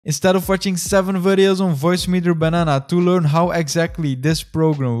Instead of watching 7 videos on VoiceMeeter Banana to learn how exactly this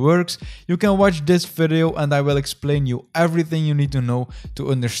program works, you can watch this video and I will explain you everything you need to know to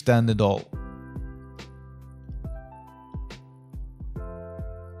understand it all.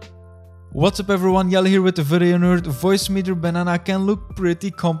 What's up everyone, Jelle here with the Video Nerd. VoiceMeeter Banana can look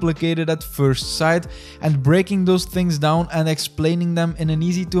pretty complicated at first sight, and breaking those things down and explaining them in an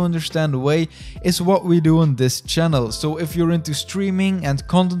easy to understand way is what we do on this channel. So if you're into streaming and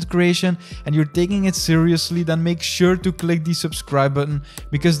content creation and you're taking it seriously, then make sure to click the subscribe button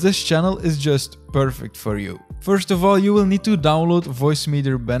because this channel is just perfect for you. First of all, you will need to download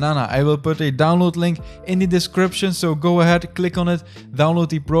VoiceMeeter Banana. I will put a download link in the description, so go ahead, click on it, download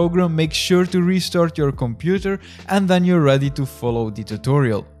the program, make sure to restart your computer, and then you're ready to follow the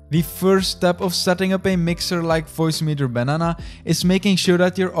tutorial. The first step of setting up a mixer like VoiceMeeter Banana is making sure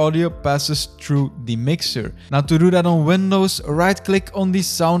that your audio passes through the mixer. Now to do that on Windows, right click on the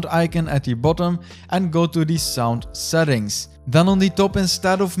sound icon at the bottom and go to the sound settings. Then on the top,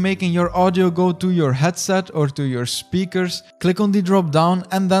 instead of making your audio go to your headset or to your speakers, click on the drop down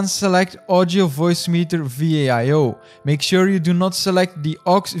and then select Audio VoiceMeeter VAIO. Make sure you do not select the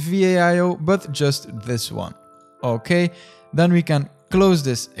aux VAIO but just this one. Okay, then we can close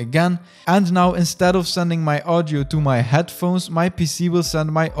this again, and now instead of sending my audio to my headphones, my PC will send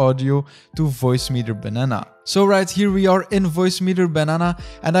my audio to VoiceMeeter Banana. So right here we are in VoiceMeeter Banana,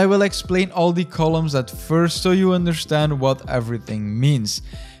 and I will explain all the columns at first so you understand what everything means.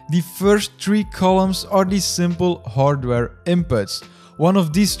 The first 3 columns are the simple hardware inputs. One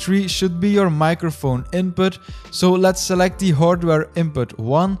of these 3 should be your microphone input, so let's select the hardware input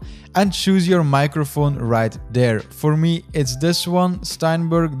 1 and choose your microphone right there. For me it's this one,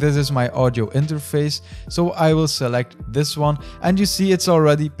 Steinberg. This is my audio interface, so I will select this one, and you see it's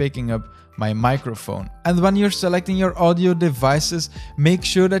already picking up my microphone. And when you're selecting your audio devices, make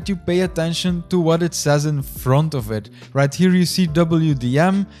sure that you pay attention to what it says in front of it. Right here you see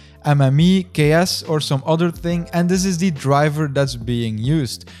WDM, MME, KS or some other thing, and this is the driver that's being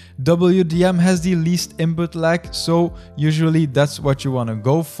used. WDM has the least input lag, so usually that's what you want to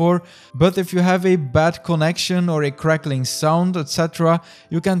go for. But if you have a bad connection or a crackling sound, etc.,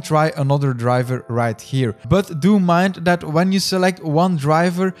 you can try another driver right here. But do mind that when you select one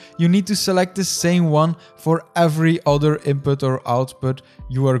driver, you need to select the same one for every other input or output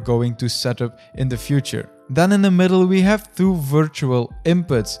you are going to set up in the future. Then in the middle we have 2 virtual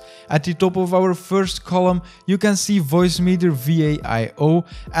inputs. At the top of our first column you can see VoiceMeeter VAIO,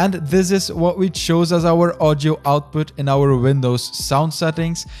 and this is what we chose as our audio output in our Windows sound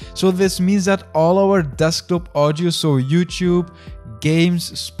settings. So this means that all our desktop audio, so YouTube,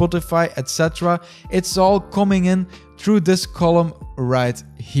 games, Spotify, etc., it's all coming in through this column right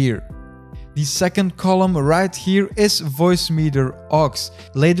here. The second column right here is VoiceMeeter aux.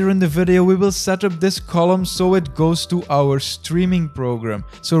 Later in the video we will set up this column so it goes to our streaming program.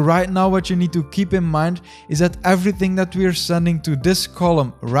 So right now what you need to keep in mind is that everything that we are sending to this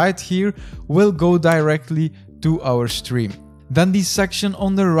column right here will go directly to our stream. Then the section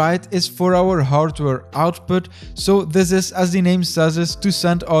on the right is for our hardware output, so this is, as the name says, is to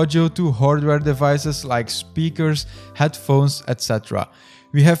send audio to hardware devices like speakers, headphones, etc.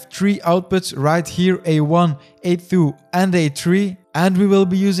 We have 3 outputs right here, A1, A2 and A3, and we will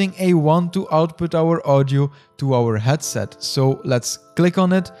be using A1 to output our audio to our headset. So let's click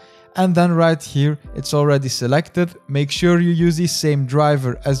on it, and then right here it's already selected. Make sure you use the same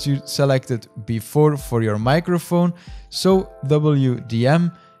driver as you selected before for your microphone. So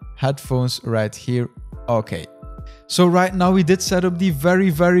WDM, headphones right here, okay. So right now we did set up the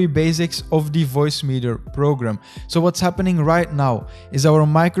very basics of the VoiceMeeter program. So what's happening right now is our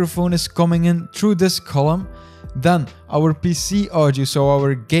microphone is coming in through this column. Then our PC audio, so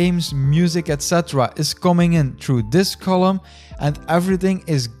our games, music, etc. is coming in through this column, and everything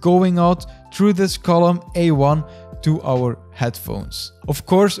is going out through this column A1 to our headphones. Of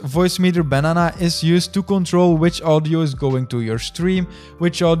course, VoiceMeeter Banana is used to control which audio is going to your stream,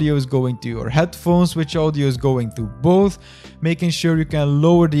 which audio is going to your headphones, which audio is going to both, making sure you can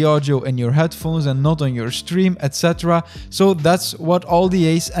lower the audio in your headphones and not on your stream, etc. So that's what all the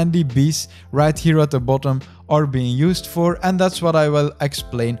A's and the B's right here at the bottom are being used for, and that's what I will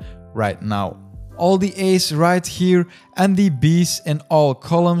explain right now. All the A's right here and the B's in all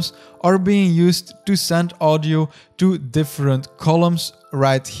columns are being used to send audio to different columns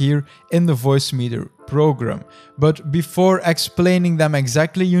right here in the VoiceMeeter program. But before explaining them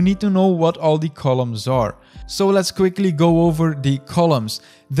exactly, you need to know what all the columns are. So let's quickly go over the columns.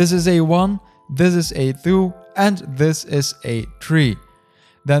 This is A1, this is A2, and this is A3.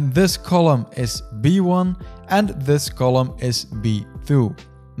 Then this column is B1 and this column is B2.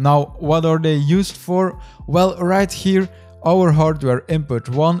 Now, what are they used for? Well, right here, our hardware input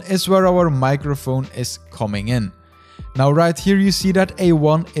 1 is where our microphone is coming in. Now, right here you see that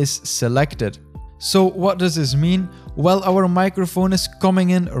A1 is selected. So what does this mean? Well, our microphone is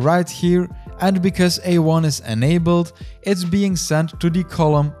coming in right here, and because A1 is enabled, it's being sent to the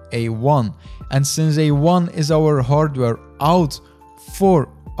column A1. And since A1 is our hardware out for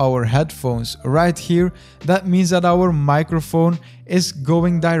our headphones right here, that means that our microphone is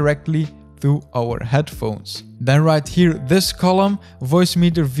going directly through our headphones. Then right here, this column,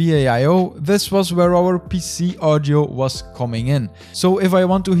 VoiceMeeter VAIO, this was where our PC audio was coming in. So if I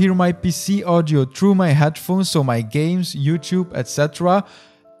want to hear my PC audio through my headphones, so my games, YouTube, etc.,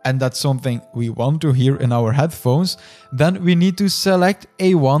 and that's something we want to hear in our headphones, then we need to select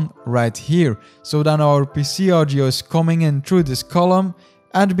A1 right here. So then our PC audio is coming in through this column,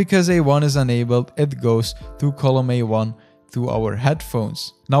 and because A1 is enabled, it goes to column A1 through our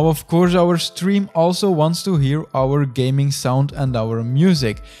headphones. Now, of course, our stream also wants to hear our gaming sound and our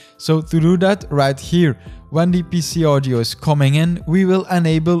music. So to do that, right here, when the PC audio is coming in, we will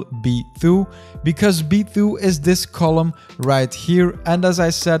enable B2, because B2 is this column right here. And as I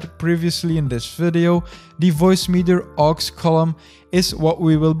said previously in this video, the VoiceMeeter aux column is what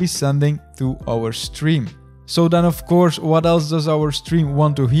we will be sending through our stream. So then, of course, what else does our stream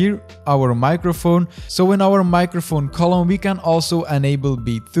want to hear? Our microphone. So in our microphone column, we can also enable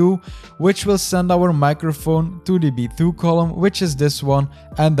B2, which will send our microphone to the B2 column, which is this one,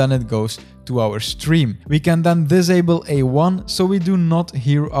 and then it goes to our stream. We can then disable A1, so we do not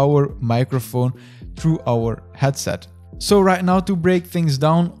hear our microphone through our headset. So right now, to break things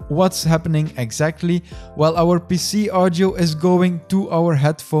down, what's happening exactly? Well, our PC audio is going to our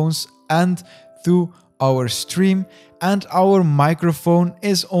headphones and through our stream, and our microphone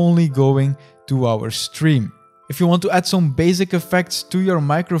is only going to our stream. If you want to add some basic effects to your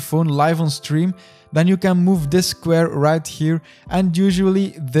microphone live on stream, then you can move this square right here, and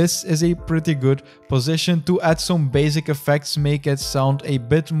usually this is a pretty good position to add some basic effects, make it sound a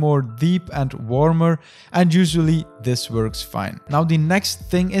bit more deep and warmer, and usually this works fine. Now the next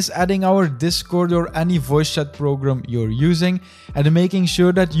thing is adding our Discord or any voice chat program you're using, and making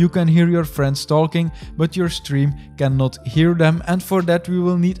sure that you can hear your friends talking but your stream cannot hear them, and for that we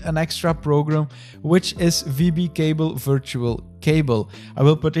will need an extra program, which is VB Cable Virtual Cable. I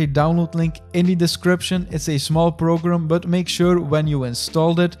will put a download link in the description. It's a small program, but make sure when you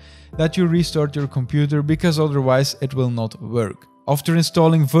installed it that you restart your computer, because otherwise it will not work. After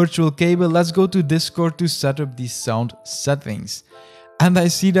installing Virtual Cable, let's go to Discord to set up the sound settings. And I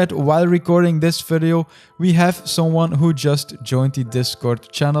see that while recording this video, we have someone who just joined the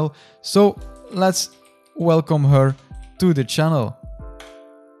Discord channel. So let's welcome her to the channel.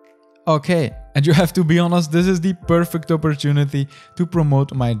 Okay, and you have to be honest, this is the perfect opportunity to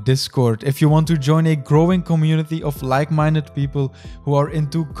promote my Discord. If you want to join a growing community of like-minded people who are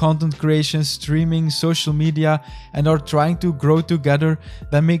into content creation, streaming, social media, and are trying to grow together,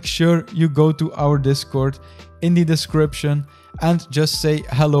 then make sure you go to our Discord in the description and just say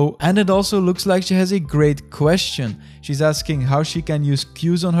hello. And it also looks like she has a great question. She's asking how she can use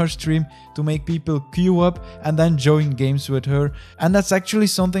cues on her stream to make people queue up and then join games with her. And that's actually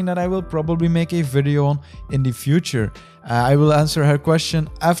something that I will probably make a video on in the future. I will answer her question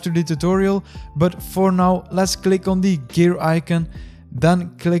after the tutorial, but for now, let's click on the gear icon,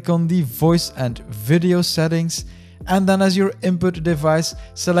 then click on the voice and video settings, and then as your input device,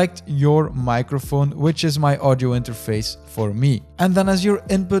 select your microphone, which is my audio interface for me. And then as your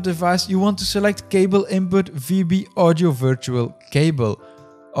input device, you want to select cable input VB audio virtual cable.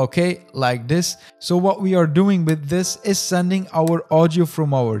 Okay, like this. So what we are doing with this is sending our audio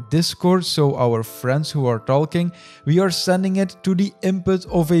from our Discord, so our friends who are talking, we are sending it to the input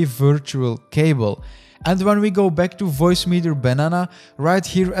of a virtual cable. And when we go back to VoiceMeeter Banana, right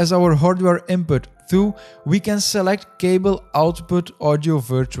here as our hardware input through, we can select cable output audio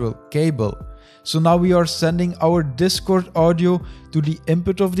virtual cable. So now we are sending our Discord audio to the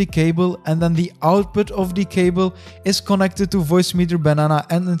input of the cable, and then the output of the cable is connected to VoiceMeeter Banana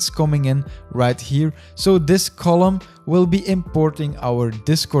and it's coming in right here. So this column will be importing our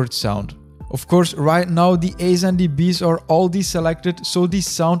Discord sound. Of course, right now the A's and the B's are all deselected, so the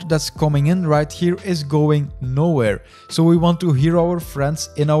sound that's coming in right here is going nowhere. So we want to hear our friends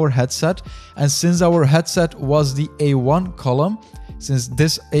in our headset, and since our headset was the A1 column, since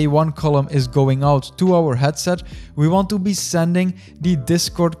this A1 column is going out to our headset, we want to be sending the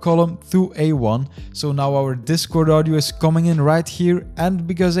Discord column through A1. So now our Discord audio is coming in right here, and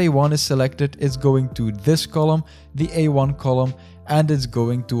because A1 is selected, it's going to this column, the A1 column, and it's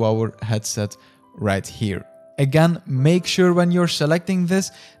going to our headset right here. Again, make sure when you're selecting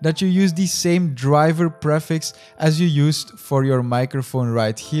this that you use the same driver prefix as you used for your microphone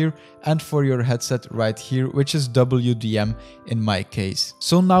right here and for your headset right here, which is WDM in my case.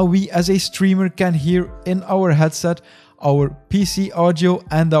 So now we as a streamer can hear in our headset our PC audio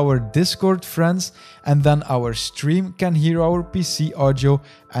and our Discord friends, and then our stream can hear our PC audio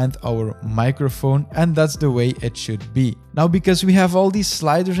and our microphone, and that's the way it should be. Now, because we have all these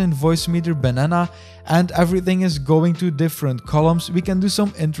sliders in VoiceMeeter Banana and everything is going to different columns, we can do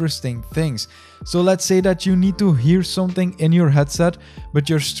some interesting things. So let's say that you need to hear something in your headset, but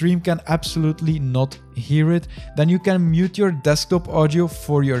your stream can absolutely not hear it. Then you can mute your desktop audio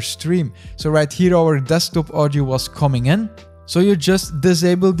for your stream. So right here, our desktop audio was coming in. So you just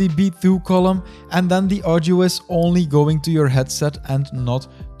disable the B2 column and then the audio is only going to your headset and not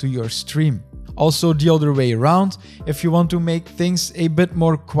to your stream. Also the other way around, if you want to make things a bit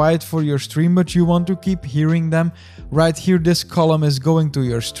more quiet for your stream but you want to keep hearing them, right here this column is going to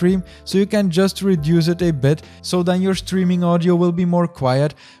your stream, so you can just reduce it a bit, so then your streaming audio will be more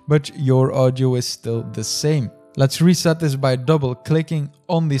quiet but your audio is still the same. Let's reset this by double clicking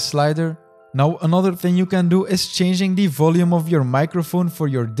on the slider. Now another thing you can do is changing the volume of your microphone for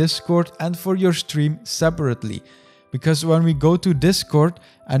your Discord and for your stream separately. Because when we go to Discord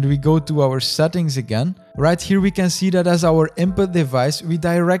and we go to our settings again, right here we can see that as our input device, we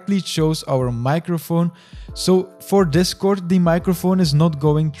directly chose our microphone. So for Discord, the microphone is not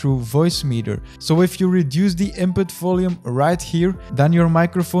going through VoiceMeeter. So if you reduce the input volume right here, then your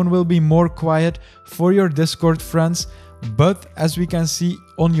microphone will be more quiet for your Discord friends. But as we can see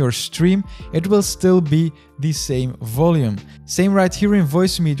on your stream, it will still be the same volume. Same right here in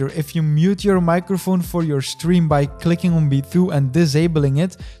VoiceMeeter. If you mute your microphone for your stream by clicking on B2 and disabling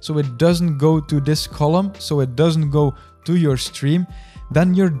it, so it doesn't go to this column, so it doesn't go to your stream,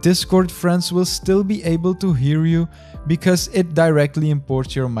 then your Discord friends will still be able to hear you because it directly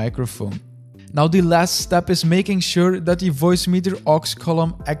imports your microphone. Now the last step is making sure that the VoiceMeeter aux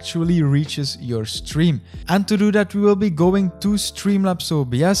column actually reaches your stream. And to do that we will be going to Streamlabs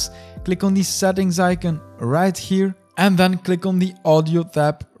OBS, click on the settings icon right here and then click on the audio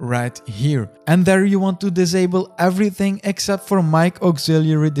tab right here. And there you want to disable everything except for mic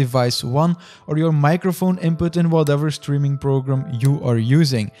auxiliary device 1 or your microphone input in whatever streaming program you are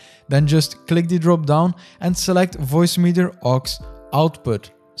using. Then just click the drop down and select VoiceMeeter aux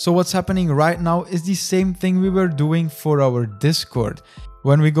output. So what's happening right now is the same thing we were doing for our Discord.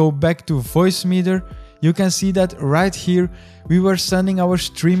 When we go back to VoiceMeeter, you can see that right here we were sending our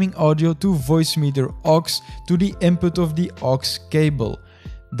streaming audio to VoiceMeeter aux to the input of the aux cable.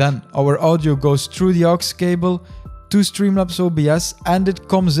 Then our audio goes through the aux cable to Streamlabs OBS and it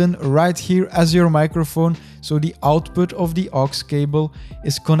comes in right here as your microphone. So the output of the aux cable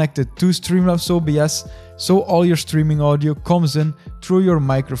is connected to Streamlabs OBS, so all your streaming audio comes in through your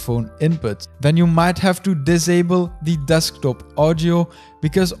microphone input. Then you might have to disable the desktop audio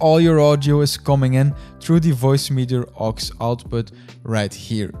because all your audio is coming in through the VoiceMeeter aux output right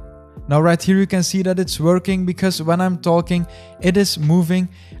here. Now right here you can see that it's working because when I'm talking it is moving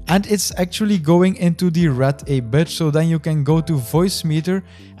and it's actually going into the red a bit. So then you can go to VoiceMeeter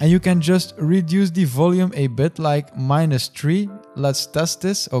and you can just reduce the volume a bit, like -3. Let's test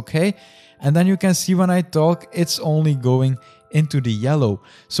this, okay? And then you can see when I talk it's only going into the yellow.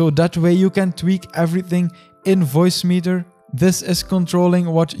 So that way you can tweak everything in VoiceMeeter. This is controlling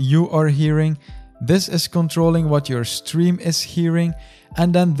what you are hearing. This is controlling what your stream is hearing.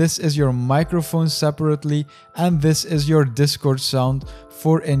 And then this is your microphone separately. And this is your Discord sound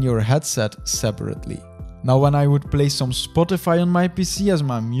for in your headset separately. Now when I would play some Spotify on my PC as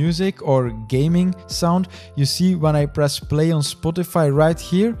my music or gaming sound, you see when I press play on Spotify right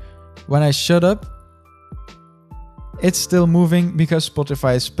here, when I shut up, it's still moving because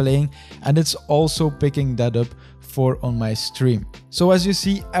Spotify is playing and it's also picking that up for on my stream. So as you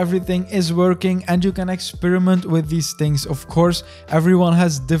see, everything is working and you can experiment with these things. Of course, everyone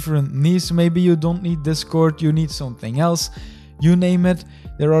has different needs. Maybe you don't need Discord, you need something else. You name it.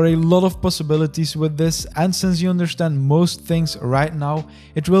 There are a lot of possibilities with this, and since you understand most things right now,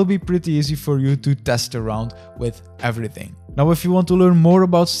 it will be pretty easy for you to test around with everything. Now, if you want to learn more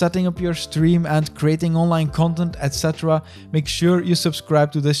about setting up your stream and creating online content, etc., make sure you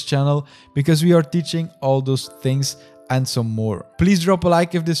subscribe to this channel because we are teaching all those things and some more. Please drop a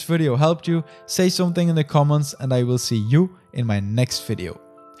like if this video helped you, say something in the comments, and I will see you in my next video.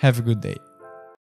 Have a good day.